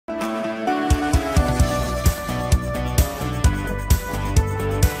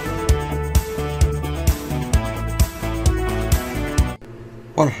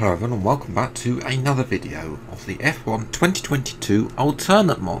Well, hello everyone and welcome back to another video of the F1 2022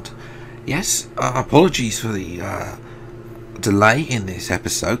 alternate mod. Yes, apologies for the delay in this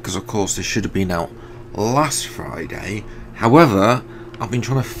episode, because of course this should have been out last Friday. However, I've been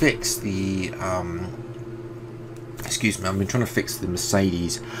trying to fix the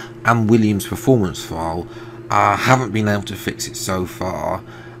Mercedes and Williams performance file. I haven't been able to fix it so far.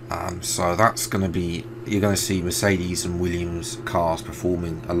 So that's going to be, you're going to see Mercedes and Williams cars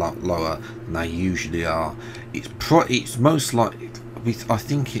performing a lot lower than they usually are. It's most likely, I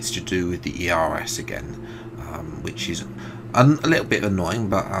think it's to do with the ERS again, which is a little bit annoying,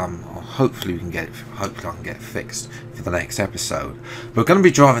 but hopefully we can get it. Hopefully I can get it fixed for the next episode. We're going to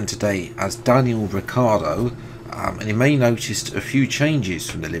be driving today as Daniel Ricciardo, and you may notice a few changes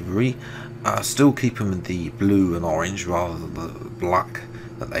from the livery. Still keeping the blue and orange rather than the black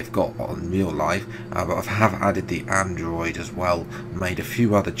that they've got on real life, but I have added the Android as well, made a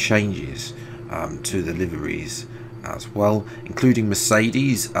few other changes to the liveries as well, including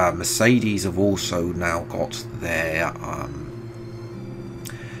Mercedes. Mercedes have also now got their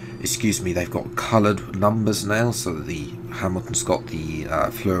they've got coloured numbers now, so the Hamilton's got the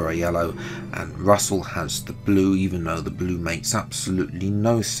fluoro yellow and Russell has the blue, even though the blue makes absolutely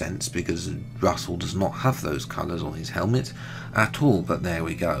no sense because Russell does not have those colours on his helmet at all, but there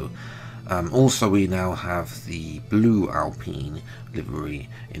we go. Also, we now have the blue Alpine livery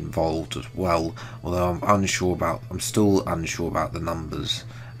involved as well, although I'm still unsure about the numbers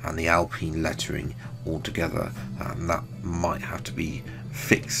and the Alpine lettering altogether. That might have to be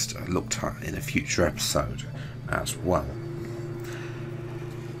fixed, looked at in a future episode as well.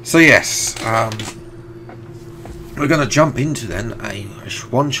 So yes, we're going to jump into then a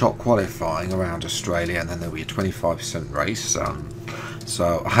one-shot qualifying around Australia, and then there'll be a 25% race.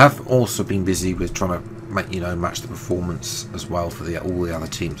 So I have also been busy with trying to match the performance as well for all the other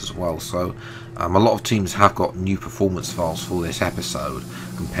teams as well. So a lot of teams have got new performance files for this episode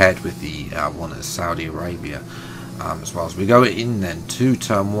compared with the one at Saudi Arabia. As well as we go in then to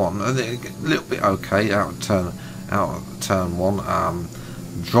turn one, a little bit okay out of turn one,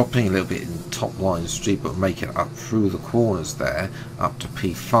 dropping a little bit in top line street, but make it up through the corners there up to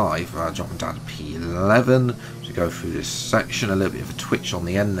P5, dropping down to P11 to go through this section. A little bit of a twitch on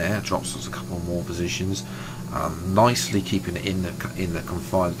the end there, drops us a couple more positions, nicely keeping it in the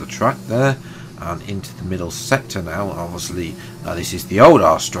confines of the track there. And into the middle sector now. Obviously this is the old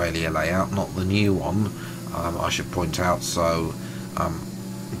Australia layout, not the new one, I should point out. So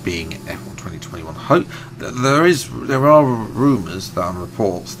being F1 2021, there are rumours and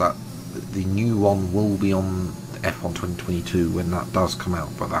reports that the new one will be on F1 2022 when that does come out,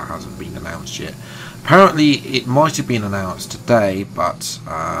 but that hasn't been announced yet. Apparently it might have been announced today, but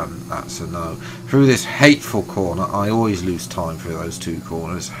that's a no. Through this hateful corner, I always lose time through those two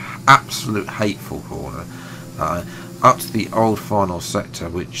corners, absolute hateful corner, up to the old final sector,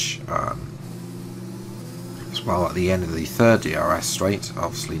 which as well at the end of the third DRS straight,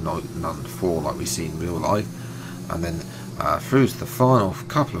 obviously none four like we see in real life, and then through to the final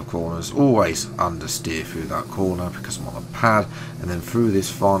couple of corners, always understeer through that corner because I'm on a pad, and then through this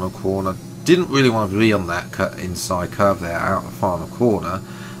final corner. Didn't really want to be on that inside curve there out the final corner.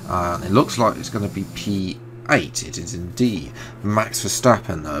 It looks like it's going to be P8. It is indeed. Max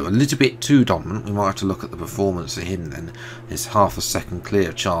Verstappen though, a little bit too dominant. We might have to look at the performance of him then. It's half a second clear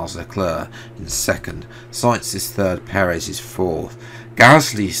of Charles Leclerc in second. Sainz is third, Perez is fourth.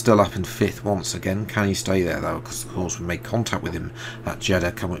 Gasly still up in fifth once again. Can he stay there though? Because of course we made contact with him at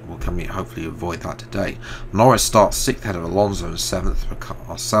Jeddah. Can we hopefully avoid that today? Norris starts sixth ahead of Alonso in seventh.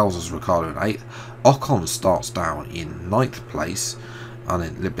 Sells as Ricciardo in eighth. Ocon starts down in ninth place. And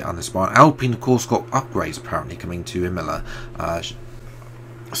a little bit uninspired. Alpine of course got upgrades apparently coming to Imola.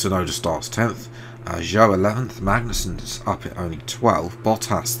 Tsunoda starts 10th. Zhou 11th, Magnussen's up at only 12th,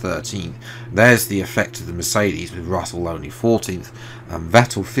 Bottas 13th. There's the effect of the Mercedes with Russell only 14th,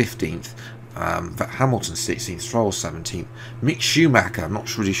 Vettel 15th, Hamilton 16th, Stroll 17th, Mick Schumacher, I'm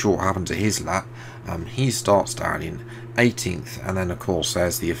not really sure what happened to his lap, he starts down in 18th, and then of course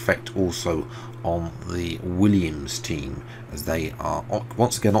there's the effect also on the Williams team as they are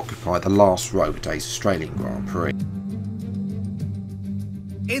once again occupy the last row of today's Australian Grand Prix.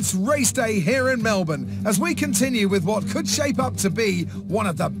 It's race day here in Melbourne as we continue with what could shape up to be one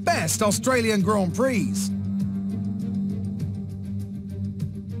of the best Australian Grand Prix.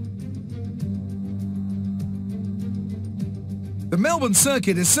 The Melbourne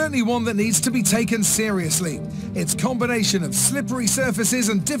circuit is certainly one that needs to be taken seriously. Its combination of slippery surfaces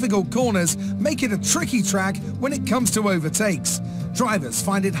and difficult corners make it a tricky track when it comes to overtakes. Drivers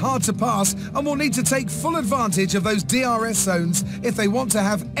find it hard to pass and will need to take full advantage of those DRS zones if they want to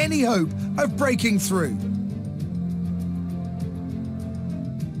have any hope of breaking through.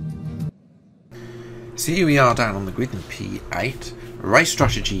 So here we are down on the grid in P8. Race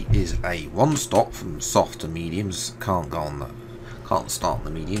strategy is a one stop from soft to mediums. Can't start on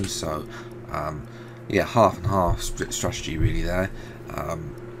the mediums, so yeah, half and half split strategy really there.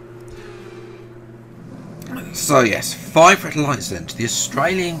 So yes, 5 red lights then to the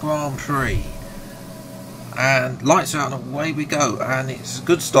Australian Grand Prix, and lights out and away we go, and it's a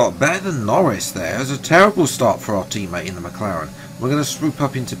good start, better than Norris there. It's a terrible start for our teammate in the McLaren. We're going to swoop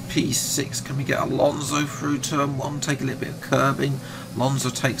up into P6. Can we get Alonso through turn 1, take a little bit of curbing? Alonso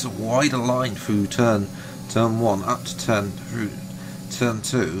takes a wider line through turn 1 up to turn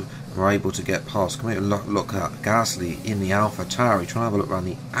 2. We're able to get past. Can we look at Gasly in the Alpha Tauri, trying to have a look around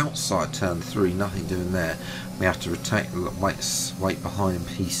the outside turn 3, nothing doing there. We have to wait behind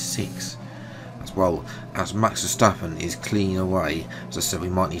P6 as well, as Max Verstappen is clean away. As I said, we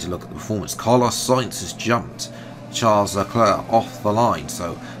might need to look at the performance. Carlos Sainz has jumped Charles Leclerc off the line,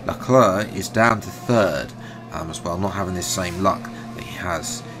 so Leclerc is down to 3rd as well, not having this same luck that he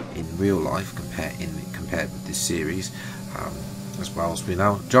has in real life compared with this series. As well, as we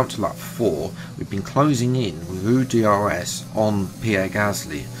now jump to lap 4, we've been closing in with DRS on Pierre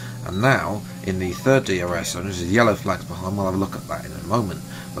Gasly, and now in the 3rd DRS zone, there's yellow flags behind. We'll have a look at that in a moment.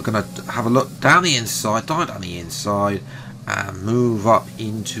 We're going to have a look down the inside, dive down the inside, and move up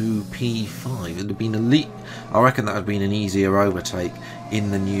into P5. It would have been elite. I reckon that would have been an easier overtake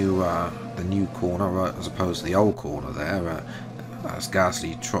in the new corner as opposed to the old corner there, as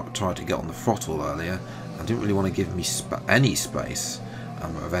Gasly tried to get on the throttle earlier. I didn't really want to give me any space.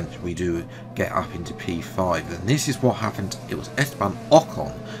 Eventually we do get up into P5, and this is what happened. It was Esteban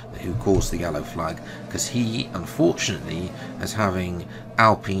Ocon who caused the yellow flag, because he unfortunately is having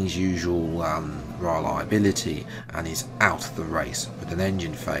Alpine's usual reliability and is out of the race with an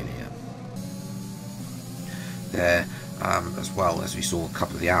engine failure there. As well as we saw a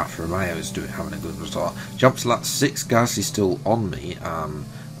couple of the Alfa Romeos having a good start. Jump to lap 6, Gasly still on me,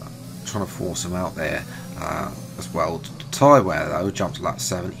 trying to force him out there as well. The tyre wear though, jump to lap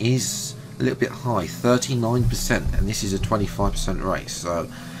 7, is a little bit high, 39%, and this is a 25% race. So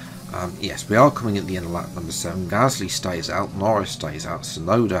yes, we are coming at the end of lap number 7. Gasly stays out, Norris stays out,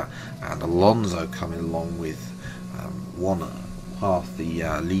 Tsunoda and Alonso coming along with half the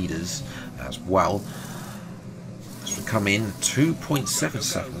leaders as well. We come in 2.7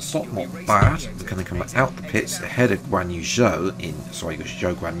 seconds, not bad. We're going to come out the pits ahead of Zhou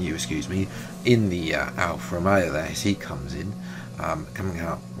Guan Yu, excuse me, in the Alfa Romeo there as he comes in, coming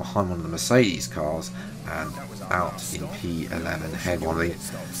out behind one of the Mercedes cars and out in P11 ahead one of the,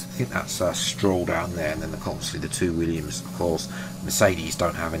 I think that's Stroll down there, and then obviously the 2 Williams. Of course, Mercedes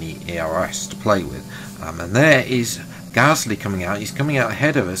don't have any ERS to play with, and there is Gasly coming out. He's coming out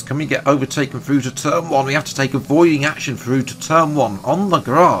ahead of us. Can we get overtaken through to turn 1? We have to take avoiding action through to turn 1 on the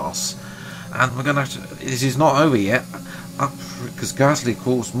grass, and we're going to have to, this is not over yet, because Gasly of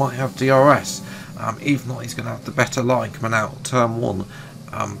course might have DRS. If not, he's going to have the better line coming out turn 1,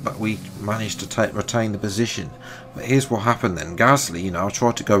 but we managed to retain the position. But here's what happened then. Gasly, I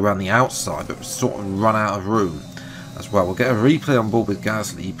tried to go around the outside, but sort of run out of room as well. We'll get a replay on board with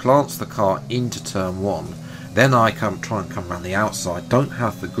Gasly. He plants the car into turn 1. Then I try and come around the outside, don't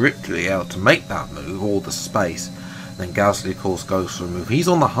have the grip to be able to make that move or the space. Then Gasly of course goes for a move. He's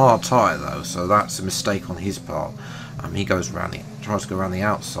on the hard tyre though, so that's a mistake on his part. He goes around tries to go around the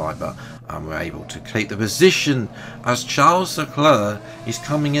outside, but we're able to take the position as Charles Leclerc is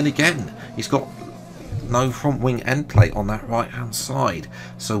coming in again. He's got no front wing end plate on that right hand side.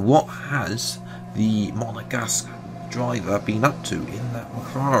 So what has the Monegasque driver been up to in that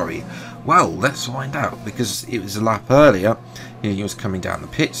Ferrari? Well, let's find out, because it was a lap earlier. He was coming down the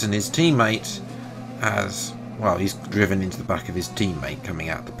pits, and his teammate has, well, he's driven into the back of his teammate coming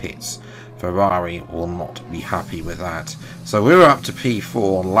out the pits. Ferrari will not be happy with that. So we're up to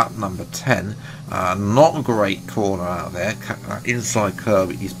P4 on lap number 10. Not a great corner out there. That inside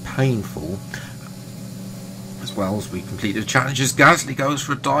curve is painful. As well as we complete the challenges, Gasly goes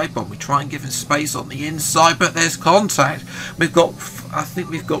for a dive bomb. We try and give him space on the inside, but there's contact. I think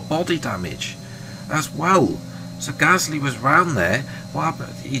we've got body damage as well. So Gasly was round there. What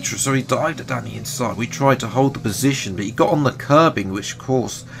happened? He dived it down the inside. We tried to hold the position, but he got on the curbing, which of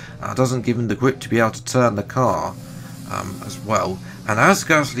course doesn't give him the grip to be able to turn the car as well. And as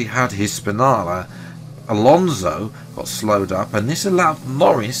Gasly had his Spinala, Alonso got slowed up, and this allowed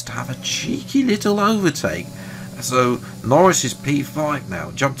Norris to have a cheeky little overtake So Norris is P5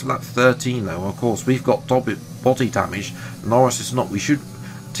 now, jumped to lap 13 though. Of course, we've got body damage. Norris is not.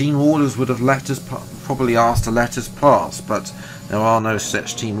 Team orders would have probably asked to let us pass, but there are no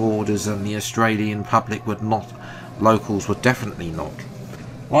such team orders, and the Australian public would not. Locals would definitely not.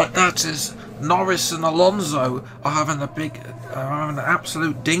 Like that is Norris and Alonso are having an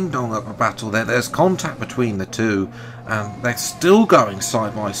absolute ding-dong of a battle there. There's contact between the two, and they're still going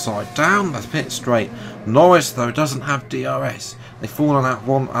side by side down the pit straight. Norris, though, doesn't have DRS. They've fallen out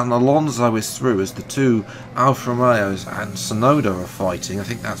one, and Alonso is through as the two Alfa Romeos and Tsunoda are fighting. I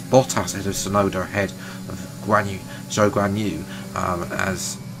think that's Bottas ahead of Tsunoda, ahead of Zhou Guanyu,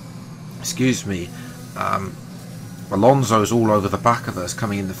 Alonso's all over the back of us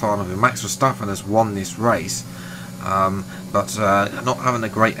coming in the final. Max Verstappen has won this race, but not having a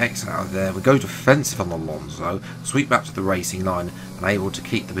great exit out of there. We go defensive on Alonso, sweep back to the racing line and able to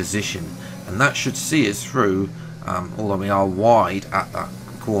keep the position, and that should see us through, although we are wide at that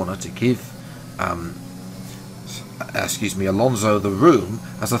corner, to give Alonso the room,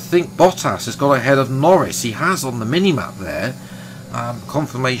 as I think Bottas has got ahead of Norris. He has on the mini-map there.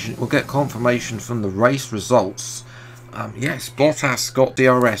 We'll get confirmation from the race results. Yes, Bottas got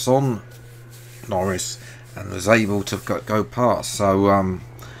DRS on Norris and was able to go past. So,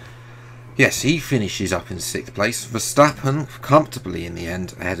 yes, he finishes up in 6th place. Verstappen comfortably in the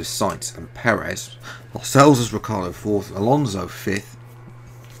end, ahead of Sainz and Perez. Lascelles as Ricciardo 4th, Alonso 5th.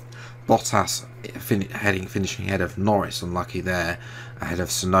 Bottas finishing ahead of Norris, unlucky there, ahead of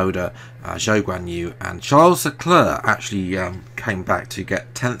Tsunoda, Zhou Guanyu, and Charles Leclerc actually came back to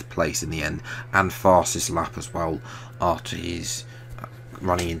get 10th place in the end, and fastest lap as well, after his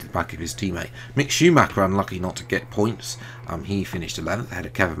running into the back of his teammate. Mick Schumacher unlucky not to get points. He finished 11th ahead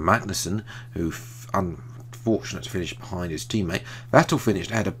of Kevin Magnussen, who unfortunate to finish behind his teammate. Vettel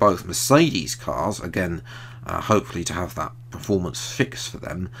finished ahead of both Mercedes cars, again hopefully to have that performance fixed for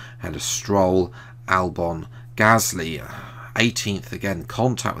them. Ahead of Stroll, Albon, Gasly, 18th again,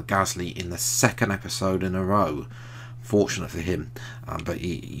 contact with Gasly in the 2nd episode in a row. Fortunate for him, but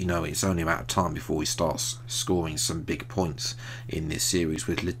it's only a matter of time before he starts scoring some big points in this series,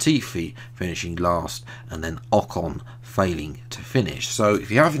 with Latifi finishing last and then Ocon failing to finish. So if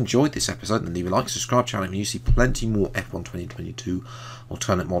you have enjoyed this episode, then leave a like, subscribe channel, and you see plenty more F1 2022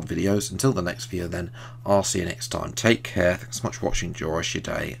 alternate mod videos. Until the next video then, I'll see you next time. Take care, thanks so much for watching, enjoy your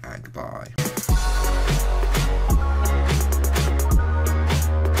day, and goodbye.